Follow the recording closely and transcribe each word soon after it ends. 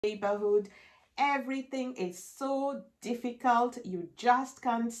neighborhood. Everything is so difficult. You just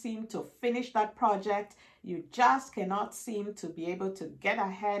can't seem to finish that project. You just cannot seem to be able to get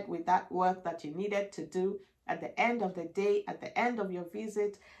ahead with that work that you needed to do. At the end of the day, at the end of your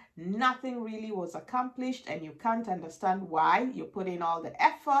visit, nothing really was accomplished, and you can't understand why. You put in all the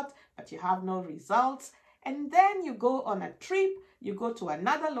effort, but you have no results. And then you go on a trip, you go to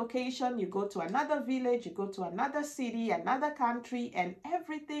another location, you go to another village, you go to another city, another country, and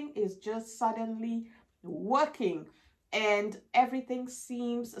everything is just suddenly working and everything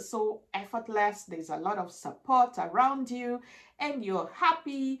seems so effortless. There's a lot of support around you and you're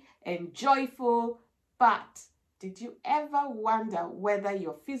happy and joyful. But did you ever wonder whether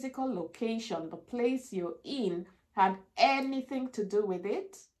your physical location, the place you're in, had anything to do with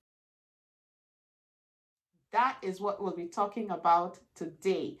it? That is what we'll be talking about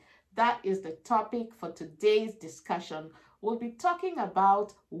today. That is the topic for today's discussion. We'll be talking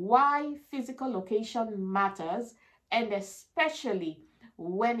about why physical location matters, and especially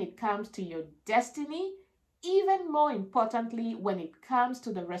when it comes to your destiny, even more importantly, when it comes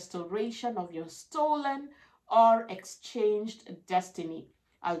to the restoration of your stolen or exchanged destiny.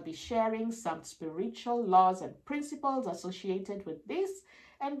 I'll be sharing some spiritual laws and principles associated with this,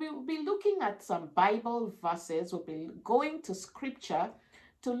 and we'll be looking at some Bible verses. We'll be going to scripture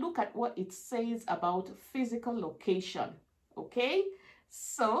to look at what it says about physical location. Okay,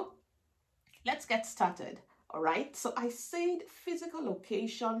 so let's get started. All right, so I said physical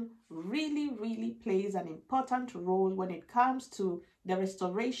location really plays an important role when it comes to the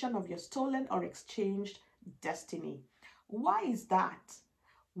restoration of your stolen or exchanged destiny. Why is that?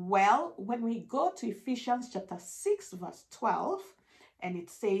 Well, when we go to Ephesians chapter 6 verse 12, and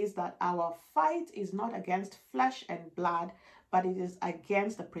it says that our fight is not against flesh and blood, but it is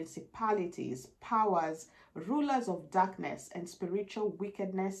against the principalities, powers, rulers of darkness, and spiritual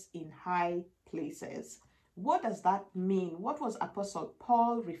wickedness in high places. What does that mean? What was Apostle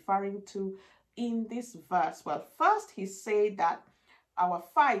Paul referring to in this verse? Well, first he said that our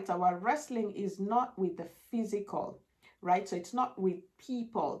fight, our wrestling is not with the physical, right? So it's not with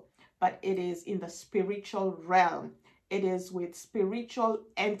people, but it is in the spiritual realm. It is with spiritual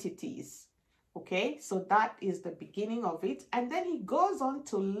entities. Okay, so that is the beginning of it. And then he goes on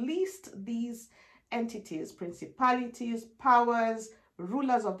to list these entities, principalities, powers,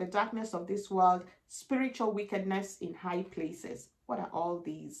 rulers of the darkness of this world, spiritual wickedness in high places. What are all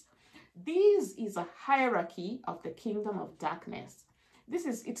these? This is a hierarchy of the kingdom of darkness.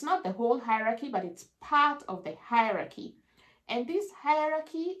 It's not the whole hierarchy, but it's part of the hierarchy. And this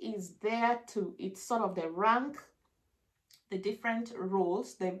hierarchy is there it's sort of the rank, the different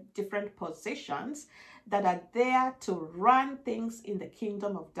roles, the different positions that are there to run things in the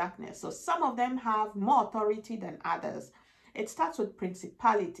kingdom of darkness. So some of them have more authority than others. It starts with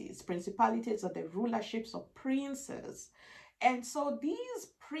principalities. Principalities are the rulerships of princes. And so these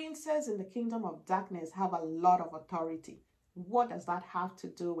princes in the kingdom of darkness have a lot of authority. What does that have to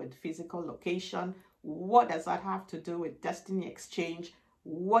do with physical location? What does that have to do with destiny exchange?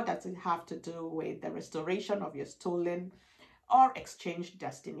 What does it have to do with the restoration of your stolen or exchanged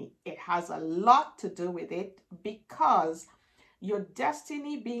destiny? It has a lot to do with it, because your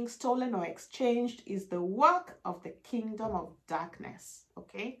destiny being stolen or exchanged is the work of the kingdom of darkness.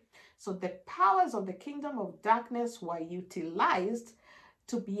 Okay, so the powers of the kingdom of darkness were utilized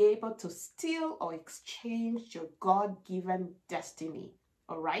to be able to steal or exchange your God-given destiny.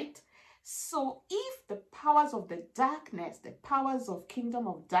 All right, so if the powers of the darkness, the powers of kingdom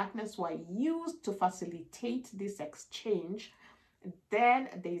of darkness were used to facilitate this exchange, then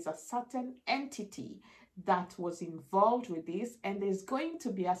there's a certain entity that was involved with this, and there's going to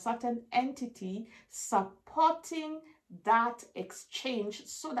be a certain entity supporting that exchange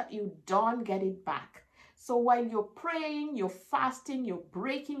so that you don't get it back. So while you're praying, you're fasting, you're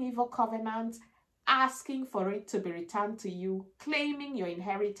breaking evil covenants, asking for it to be returned to you, claiming your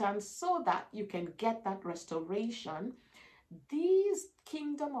inheritance so that you can get that restoration, these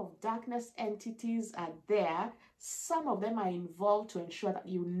kingdom of darkness entities are there. Some of them are involved to ensure that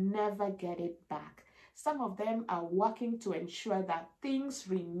you never get it back. Some of them are working to ensure that things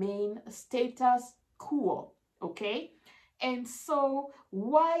remain status quo. Okay? And so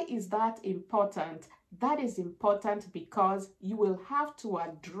why is that important? That is important because you will have to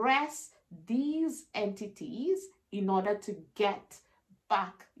address these entities in order to get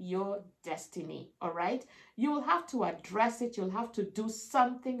back your destiny. All right, you will have to address it. You'll have to do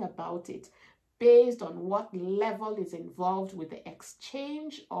something about it based on what level is involved with the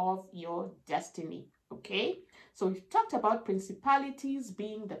exchange of your destiny. Okay, so we've talked about principalities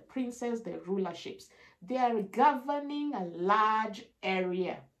being the princes, the rulerships. They are governing a large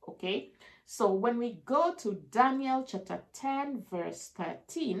area. Okay, so when we go to Daniel chapter 10 verse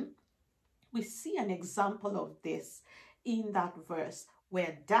 13, we see an example of this in that verse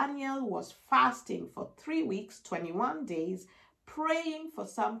where Daniel was fasting for 3 weeks, 21 days, praying for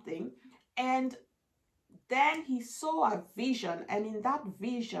something, and then he saw a vision, and in that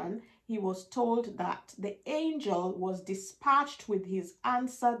vision, he was told that the angel was dispatched with his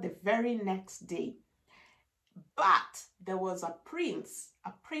answer the very next day. But there was a prince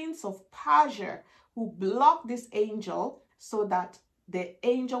of Persia, who blocked this angel so that the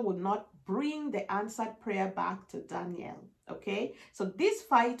angel would not bring the answered prayer back to Daniel. Okay, so this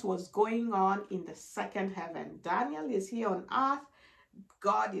fight was going on in the second heaven. Daniel is here on earth.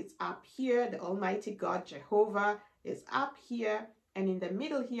 God is up here. The Almighty God, Jehovah, is up here. And in the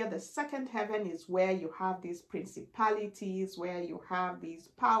middle here, the second heaven is where you have these principalities, where you have these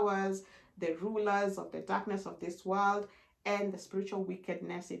powers, the rulers of the darkness of this world, and the spiritual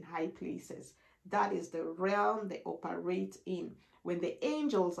wickedness in high places. That is the realm they operate in. When the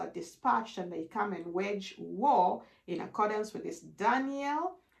angels are dispatched and they come and wage war in accordance with this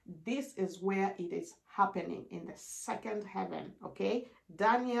Daniel, this is where it is happening, in the second heaven. Okay,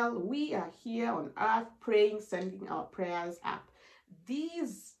 Daniel, we are here on earth praying, sending our prayers up.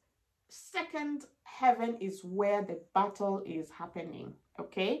 These second heaven is where the battle is happening.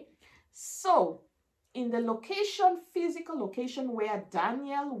 Okay, so in the location, physical location where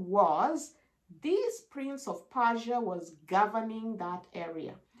Daniel was, this prince of Persia was governing that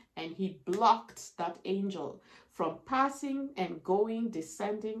area, and he blocked that angel from passing and going,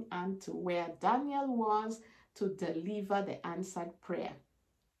 descending unto where Daniel was to deliver the answered prayer.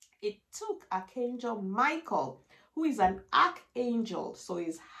 It took Archangel Michael, who is an archangel, so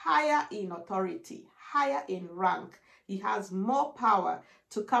he's higher in authority, higher in rank. He has more power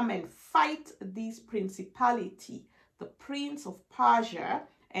to come and fight this principality, the prince of Persia,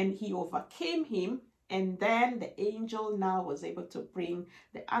 and he overcame him. And then the angel now was able to bring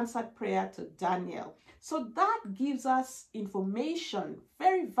the answered prayer to Daniel. So that gives us information,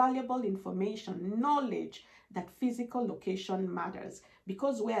 very valuable information, knowledge that physical location matters.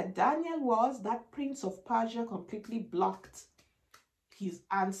 Because where Daniel was, that prince of Persia completely blocked his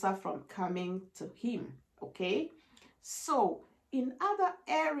answer from coming to him. Okay? So in other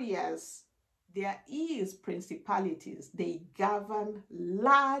areas, there is principalities. They govern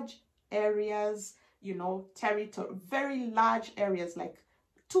large areas, you know, territory, very large areas, like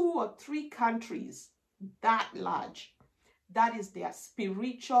 2 or 3 countries, that large. That is their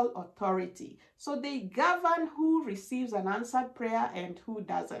spiritual authority. So they govern who receives an answered prayer and who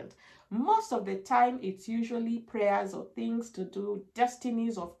doesn't. Most of the time, it's usually prayers or things to do,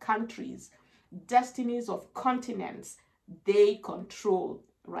 destinies of countries, destinies of continents, they control,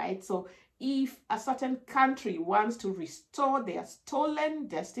 right? So if a certain country wants to restore their stolen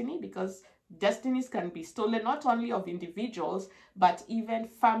destiny, because destinies can be stolen not only of individuals, but even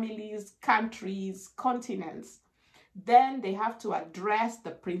families, countries, continents, then they have to address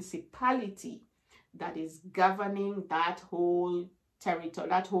the principality that is governing that whole territory,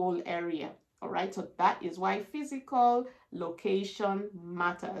 that whole area. All right, so that is why physical location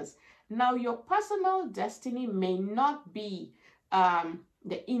matters. Now, your personal destiny may not be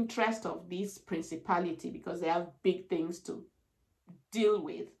the interest of this principality, because they have big things to deal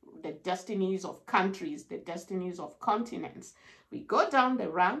with, the destinies of countries, the destinies of continents. We go down the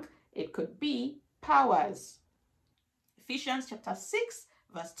rank, it could be powers. Ephesians chapter 6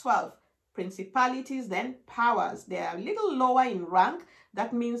 verse 12. Principalities, then powers. They are a little lower in rank.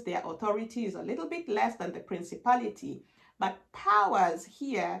 That means their authority is a little bit less than the principality. But powers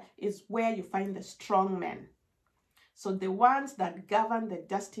here is where you find the strong men. So the ones that govern the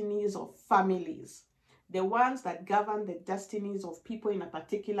destinies of families, the ones that govern the destinies of people in a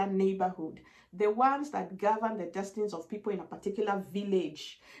particular neighborhood, the ones that govern the destinies of people in a particular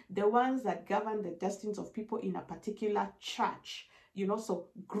village, the ones that govern the destinies of people in a particular church, you know, so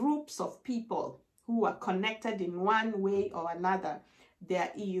groups of people who are connected in one way or another.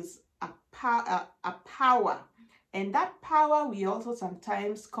 There is a power, and that power, we also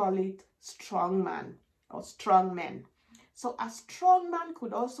sometimes call it strong man or strong men. So a strong man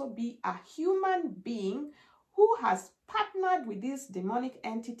could also be a human being who has partnered with this demonic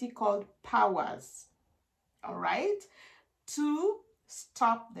entity called powers, all right, to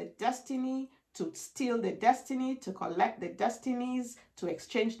stop the destiny, to steal the destiny, to collect the destinies, to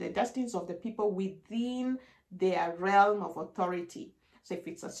exchange the destinies of the people within their realm of authority. So if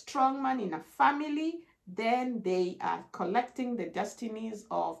it's a strong man in a family, then they are collecting the destinies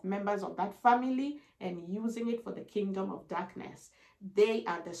of members of that family and using it for the kingdom of darkness. They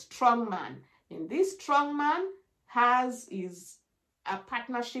are the strong man. And this strong man is a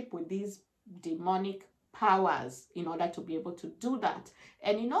partnership with these demonic powers in order to be able to do that,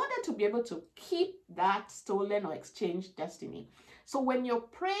 and in order to be able to keep that stolen or exchanged destiny. So when you're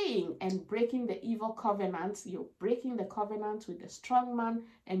praying and breaking the evil covenants, you're breaking the covenant with the strong man,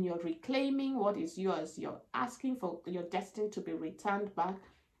 and you're reclaiming what is yours, you're asking for your destiny to be returned back,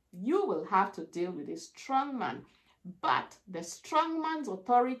 you will have to deal with a strong man. But the strong man's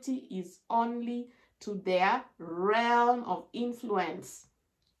authority is only to their realm of influence.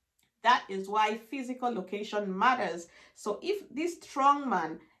 That is why physical location matters. So if this strong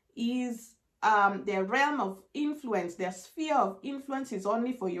man is their realm of influence, their sphere of influence is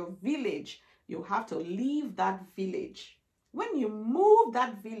only for your village, you have to leave that village. When you move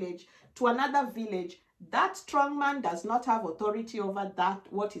that village to another village, that strong man does not have authority over that,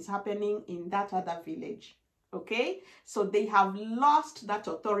 what is happening in that other village. Okay, so they have lost that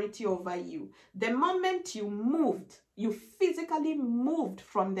authority over you. The moment you moved, you physically moved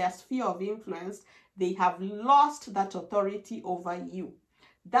from their sphere of influence, they have lost that authority over you.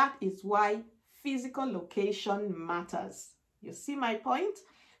 That is why physical location matters. You see my point?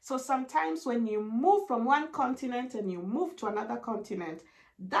 So sometimes when you move from one continent and you move to another continent,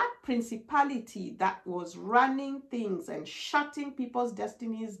 that principality that was running things and shutting people's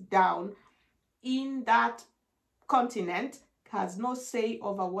destinies down in that continent has no say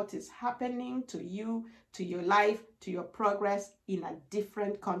over what is happening to you, to your life, to your progress in a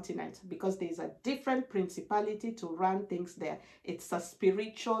different continent, because there's a different principality to run things there. It's a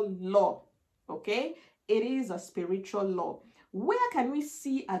spiritual law, okay? It is a spiritual law. Where can we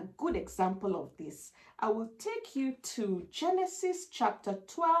see a good example of this? I will take you to Genesis chapter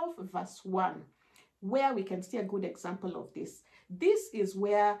 12, verse 1, where we can see a good example of this. This is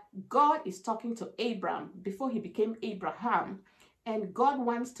where God is talking to Abraham before he became Abraham, and God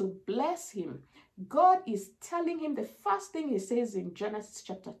wants to bless him. God is telling him, the first thing he says in Genesis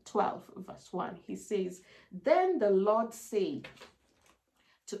chapter 12, verse 1, he says, "Then the Lord said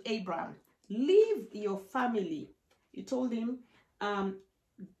to Abraham, leave your family." He told him,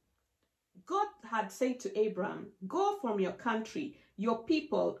 God had said to Abraham, "Go from your country, your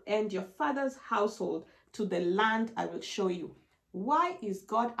people, and your father's household to the land I will show you." Why is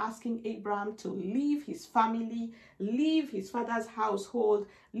God asking Abraham to leave his family, leave his father's household,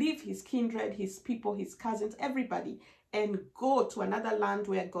 leave his kindred, his people, his cousins, everybody, and go to another land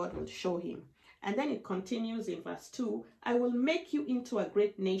where God will show him? And then it continues in verse 2, "I will make you into a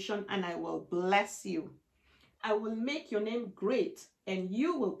great nation, and I will bless you. I will make your name great, and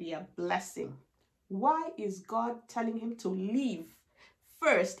you will be a blessing." Why is God telling him to leave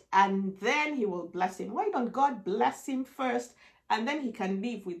first, and then he will bless him? Why don't God bless him first, and then he can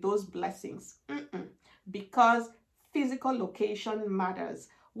live with those blessings? Because physical location matters.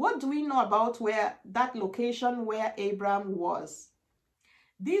 What do we know about where that location where Abraham was?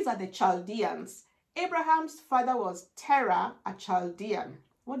 These are the Chaldeans. Abraham's father was Terah, a Chaldean.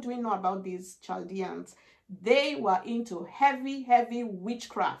 What do we know about these Chaldeans? They were into heavy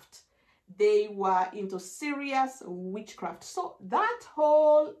witchcraft. They were into serious witchcraft. So that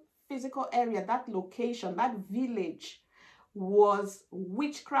whole physical area, that location, that village was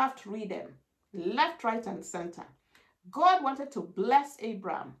witchcraft ridden, left, right, and center. God wanted to bless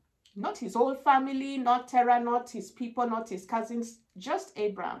Abraham, not his whole family, not Terah, not his people, not his cousins, just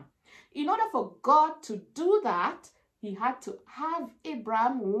Abraham. In order for God to do that, he had to have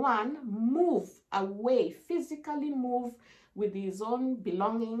Abraham, one, move away, physically move with his own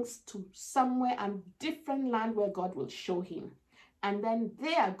belongings to somewhere, a different land where God will show him. And then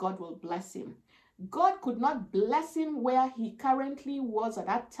there God will bless him. God could not bless him where he currently was at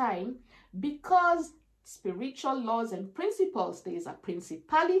that time, because spiritual laws and principles, there is a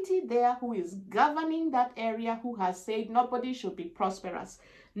principality there who is governing that area, who has said nobody should be prosperous.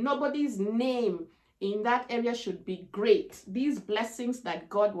 Nobody's name in that area should be great. These blessings that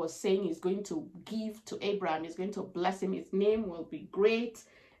God was saying is going to give to Abraham, is going to bless him. His name will be great,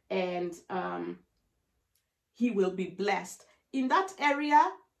 and he will be blessed. In that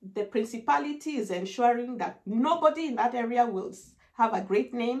area, the principality is ensuring that nobody in that area will have a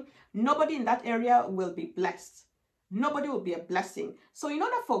great name. Nobody in that area will be blessed. Nobody will be a blessing. So in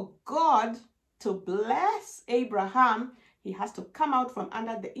order for God to bless Abraham, he has to come out from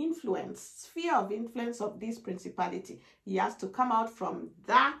under the sphere of influence of this principality. He has to come out from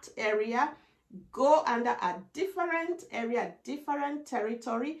that area, go under a different area, different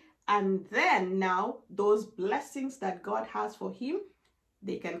territory, and then now those blessings that God has for him,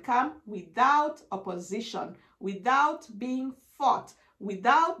 they can come without opposition, without being fought,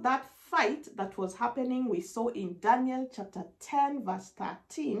 without that fight that was happening, we saw in Daniel chapter 10, verse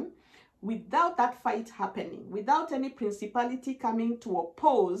 13, without that fight happening, without any principality coming to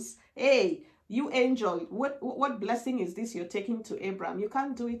oppose, hey, you angel, what blessing is this you're taking to Abraham? You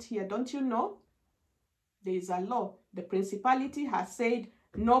can't do it here. Don't you know? There is a law. The principality has said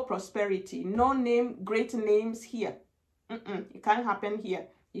no prosperity, no great names here. It can't happen here.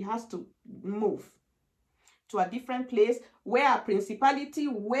 He has to move to a different place where a principality,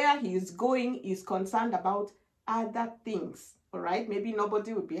 where he is going, is concerned about other things. All right, maybe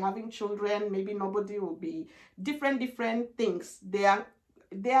nobody will be having children, maybe nobody will be different things. They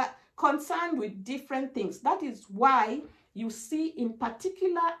are concerned with different things. That is why you see in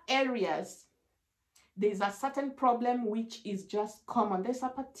particular areas there's a certain problem which is just common. There's a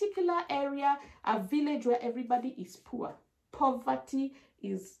particular area, a village where everybody is poor. Poverty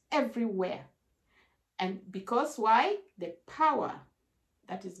is everywhere. And because why? The power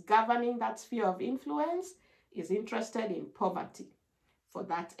that is governing that sphere of influence is interested in poverty for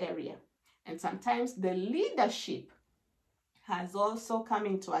that area. And sometimes the leadership has also come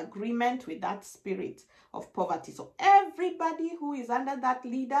into agreement with that spirit of poverty. So everybody who is under that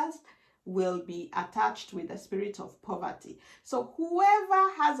leaders will be attached with the spirit of poverty. So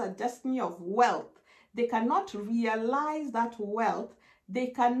whoever has a destiny of wealth, they cannot realize that wealth, they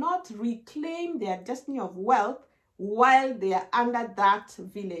cannot reclaim their destiny of wealth while they are under that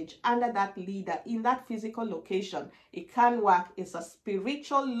village, under that leader, in that physical location. It can't work. It's a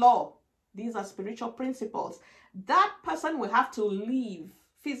spiritual law. These are spiritual principles. That person will have to leave,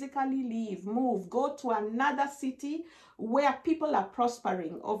 physically leave, move, go to another city where people are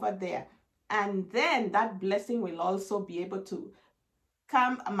prospering over there. And then that blessing will also be able to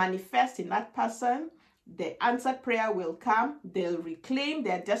come and manifest in that person. The answered prayer will come. They'll reclaim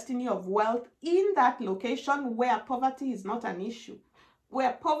their destiny of wealth in that location where poverty is not an issue.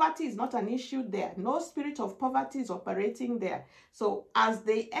 Where poverty is not an issue there. No spirit of poverty is operating there. So as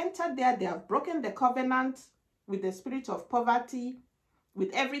they enter there, they have broken the covenant with the spirit of poverty,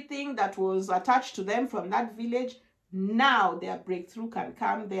 with everything that was attached to them from that village. Now their breakthrough can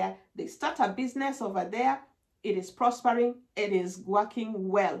come there. They start a business over there. It is prospering. It is working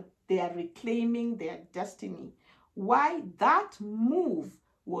well. They are reclaiming their destiny. Why? That move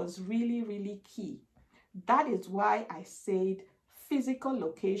was really, really key. That is why I said physical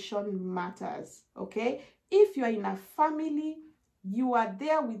location matters, okay? If you're in a family, you are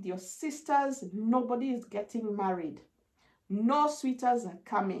there with your sisters, nobody is getting married. No suitors are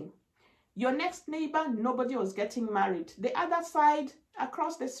coming. Your next neighbor, nobody was getting married. The other side,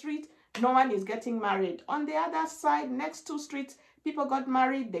 across the street, no one is getting married. On the other side, next 2 streets, people got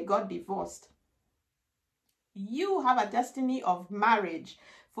married, they got divorced. You have a destiny of marriage.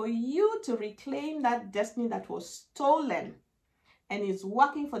 For you to reclaim that destiny that was stolen and is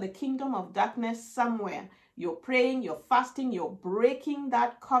working for the kingdom of darkness somewhere, you're praying, you're fasting, you're breaking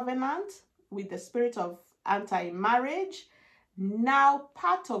that covenant with the spirit of anti-marriage. Now,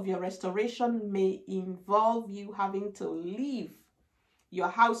 part of your restoration may involve you having to leave your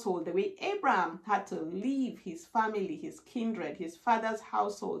household, the way Abraham had to leave his family, his kindred, his father's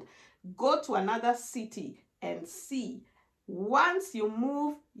household, go to another city and see. Once you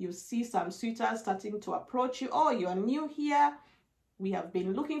move, you see some suitors starting to approach you. Oh, you're new here. We have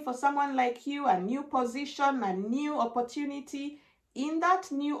been looking for someone like you, a new position, a new opportunity. In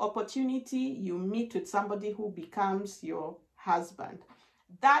that new opportunity, you meet with somebody who becomes your husband.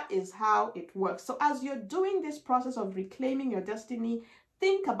 That is how it works. So as you're doing this process of reclaiming your destiny,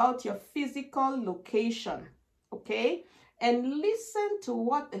 think about your physical location, okay? And listen to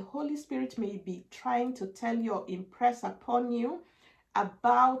what the Holy Spirit may be trying to tell you or impress upon you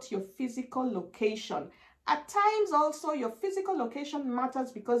about your physical location. At times also, your physical location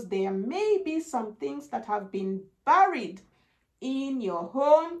matters because there may be some things that have been buried in your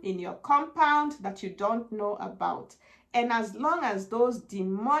home, in your compound, that you don't know about. And as long as those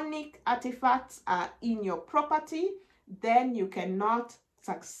demonic artifacts are in your property, then you cannot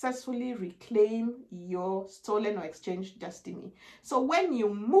successfully reclaim your stolen or exchanged destiny. So when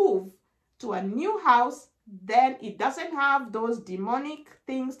you move to a new house, then it doesn't have those demonic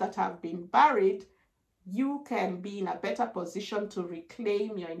things that have been buried. You can be in a better position to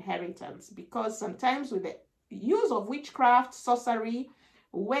reclaim your inheritance, because sometimes with the use of witchcraft, sorcery,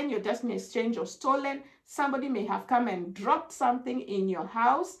 when your destiny is changed or stolen, somebody may have come and dropped something in your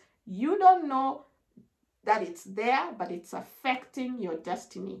house. You don't know that it's there, but it's affecting your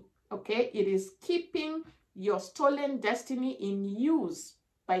destiny, okay? It is keeping your stolen destiny in use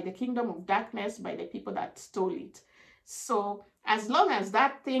by the kingdom of darkness, by the people that stole it. So as long as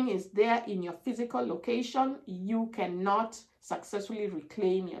that thing is there in your physical location, you cannot successfully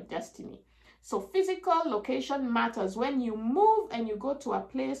reclaim your destiny. So physical location matters. When you move and you go to a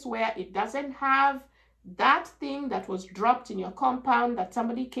place where it doesn't have that thing that was dropped in your compound, that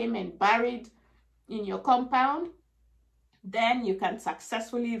somebody came and buried in your compound, then you can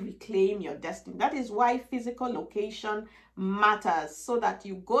successfully reclaim your destiny. That is why physical location matters, so that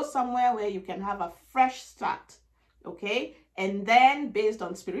you go somewhere where you can have a fresh start, okay? And then based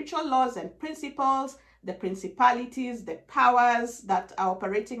on spiritual laws and principles, the principalities, the powers that are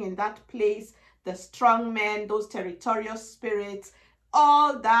operating in that place, the strong men, those territorial spirits,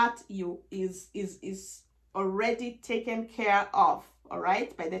 all that is already taken care of. All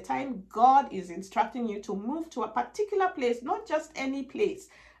right, by the time God is instructing you to move to a particular place, not just any place,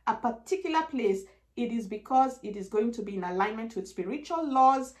 a particular place, it is because it is going to be in alignment with spiritual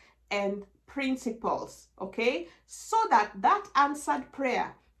laws and principles, okay? So that that answered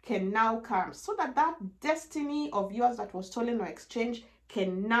prayer can now come, so that that destiny of yours that was stolen or exchanged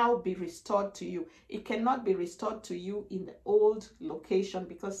can now be restored to you. It cannot be restored to you in the old location,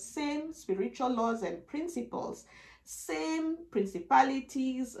 because same spiritual laws and principles, same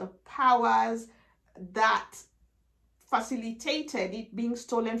principalities, powers that facilitated it being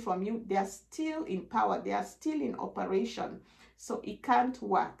stolen from you, they are still in power, they are still in operation. So it can't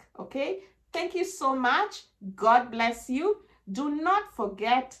work, okay? Thank you so much. God bless you. Do not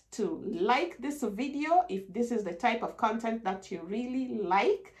forget to like this video if this is the type of content that you really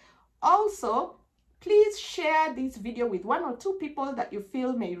like. Also, please share this video with 1 or 2 people that you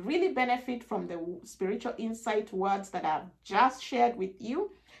feel may really benefit from the spiritual insight words that I've just shared with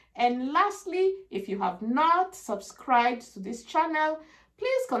you. And lastly, if you have not subscribed to this channel,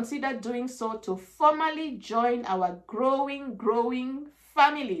 please consider doing so to formally join our growing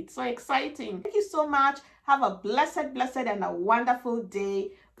family. It's so exciting. Thank you so much. Have a blessed and a wonderful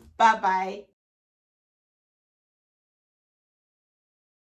day. Bye-bye.